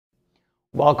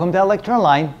Welcome to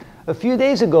electron. A few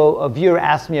days ago, a viewer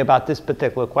asked me about this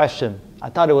particular question. I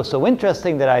thought it was so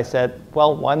interesting that I said,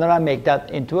 well, why don't I make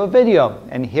that into a video?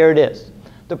 And here it is.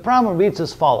 The problem reads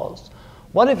as follows.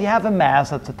 What if you have a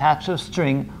mass that's attached to a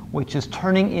string which is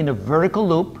turning in a vertical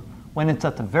loop? When it's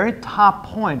at the very top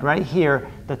point right here,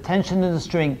 the tension in the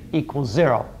string equals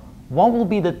 0. What will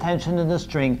be the tension in the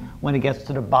string when it gets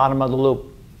to the bottom of the loop?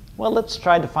 Well, let's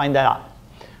try to find that out.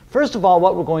 First of all,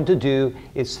 what we're going to do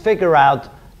is figure out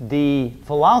the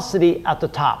velocity at the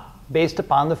top based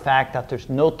upon the fact that there's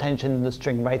no tension in the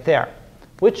string right there,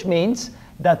 which means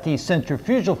that the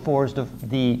centrifugal force,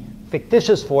 the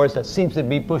fictitious force that seems to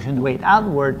be pushing the weight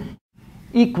outward,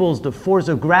 equals the force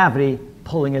of gravity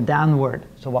pulling it downward.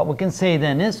 So what we can say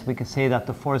then is, we can say that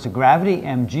the force of gravity,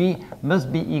 mg,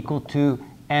 must be equal to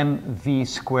mv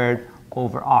squared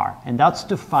over r. And that's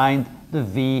to find the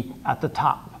v at the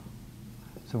top.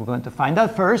 So we're going to find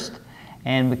that first,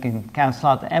 and we can cancel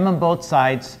out the m on both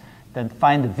sides, then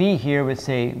find the v here. We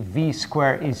say v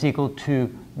squared is equal to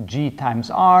g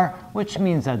times r, which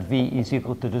means that v is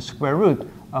equal to the square root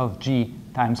of g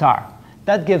times r.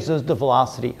 That gives us the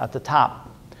velocity at the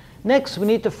top. Next, we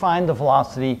need to find the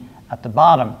velocity at the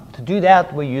bottom. To do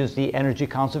that, we use the energy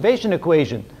conservation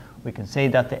equation. We can say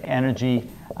that the energy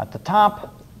at the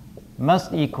top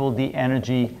must equal the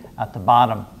energy at the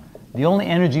bottom. The only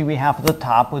energy we have at the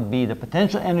top would be the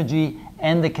potential energy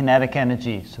and the kinetic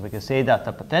energy. So we can say that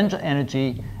the potential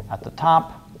energy at the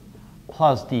top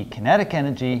plus the kinetic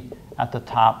energy at the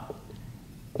top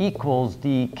equals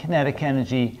the kinetic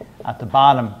energy at the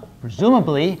bottom.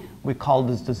 Presumably, we call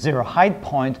this the zero height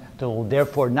point. There will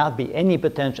therefore not be any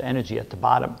potential energy at the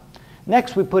bottom.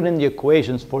 Next, we put in the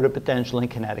equations for the potential and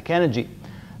kinetic energy.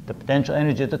 The potential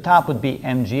energy at the top would be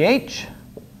mgh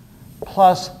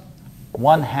plus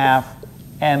 1/2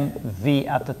 mv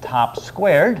at the top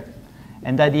squared,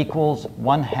 and that equals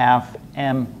 1/2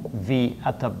 mv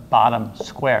at the bottom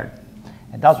squared.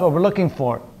 And that's what we're looking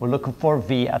for. We're looking for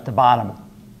v at the bottom.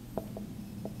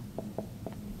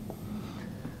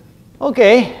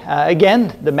 Okay,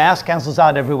 again, the mass cancels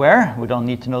out everywhere. We don't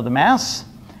need to know the mass.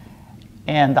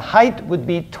 And the height would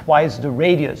be twice the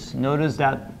radius. Notice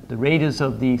that the radius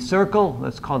of the circle,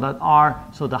 let's call that r,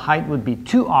 so the height would be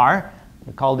 2r.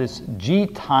 We call this g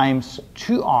times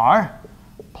 2r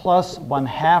plus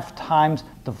 1/2 times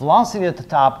the velocity at the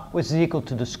top, which is equal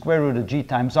to the square root of g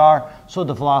times r. So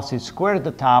the velocity squared at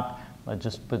the top, let's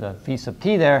just put a v sub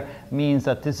t there, means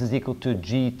that this is equal to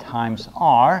g times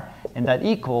r, and that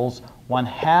equals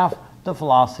 1/2 the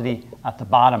velocity at the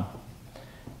bottom.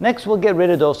 Next, we'll get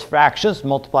rid of those fractions,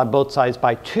 multiply both sides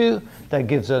by 2. That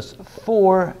gives us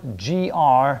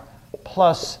 4gr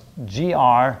plus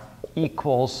gr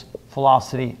equals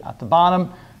velocity at the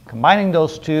bottom. Combining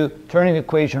those two, turning the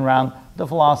equation around, the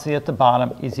velocity at the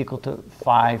bottom is equal to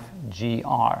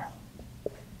 5gr.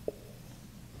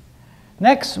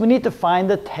 Next, we need to find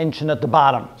the tension at the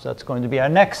bottom. So that's going to be our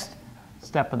next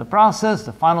step of the process,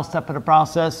 the final step of the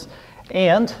process.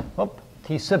 And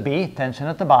T sub B, tension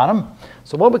at the bottom.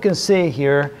 So what we can say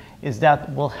here is that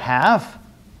we'll have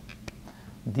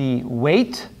the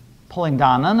weight pulling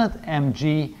down on it,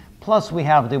 mg, plus we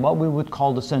have what we would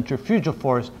call the centrifugal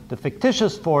force, the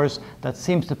fictitious force that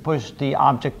seems to push the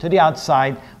object to the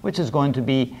outside, which is going to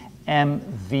be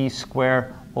mv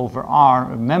squared over r.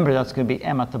 Remember, that's going to be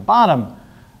m at the bottom,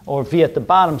 or v at the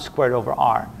bottom squared over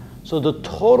r. So the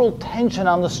total tension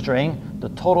on the string,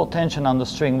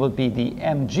 would be the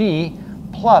mg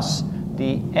plus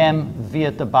the mv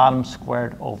at the bottom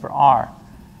squared over r.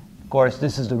 Of course,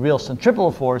 this is the real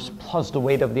centrifugal force plus the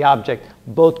weight of the object,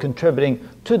 both contributing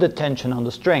to the tension on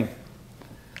the string.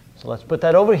 So let's put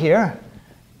that over here.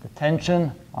 The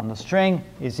tension on the string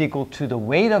is equal to the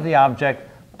weight of the object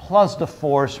plus the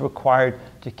force required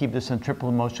to keep the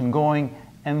centrifugal motion going,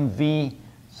 mv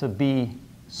sub b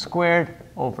squared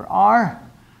over r.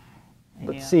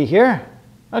 Let's see here.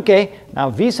 Okay, now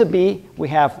v sub b, we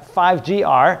have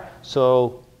 5gr,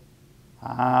 so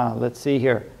let's see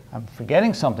here. I'm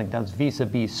forgetting something. That's v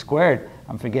sub b squared.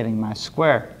 I'm forgetting my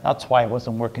square. That's why it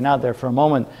wasn't working out there for a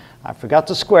moment. I forgot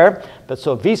to square. But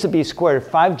so v sub b squared,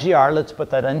 5gr, let's put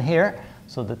that in here.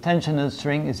 So the tension of the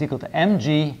string is equal to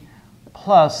mg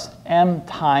plus m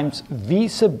times v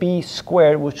sub b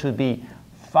squared, which would be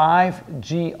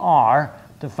 5gr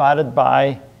divided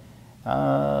by,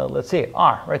 let's see,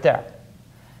 r, right there.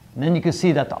 And then you can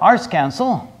see that the r's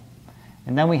cancel.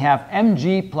 And then we have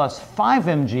mg plus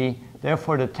 5mg.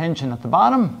 Therefore, the tension at the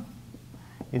bottom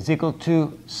is equal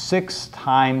to 6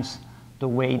 times the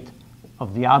weight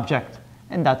of the object.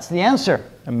 And that's the answer.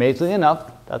 Amazingly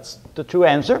enough, that's the true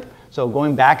answer. So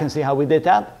going back and see how we did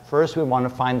that. First, we want to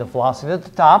find the velocity at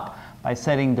the top by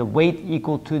setting the weight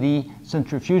equal to the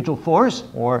centrifugal force,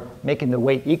 or making the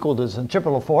weight equal to the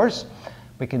centrifugal force.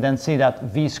 We can then see that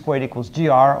v squared equals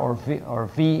gr, or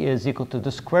v is equal to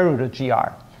the square root of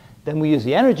gr. Then we use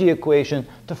the energy equation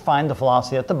to find the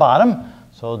velocity at the bottom.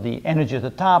 So the energy at the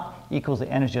top equals the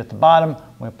energy at the bottom.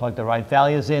 When we plug the right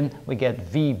values in, we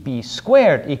get vb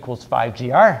squared equals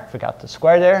 5gr. Forgot the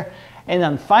square there. And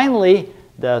then finally,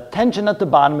 the tension at the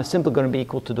bottom is simply going to be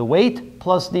equal to the weight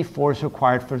plus the force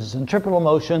required for the centripetal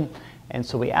motion. And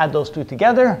so we add those two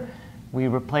together. We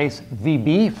replace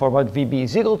vb for what vb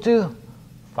is equal to,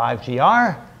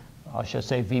 5gr. I should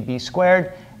say vb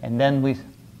squared. And then we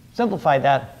simplify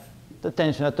that. The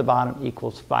tension at the bottom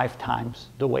equals 5 times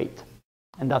the weight.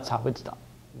 And that's how it's done.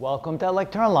 Welcome to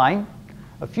Lecture Online.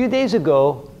 A few days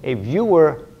ago, a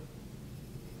viewer...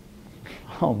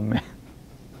 Oh man,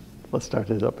 let's start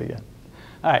this up again.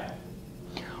 All right.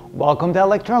 Welcome to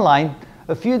Lecture Online.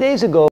 A few days ago,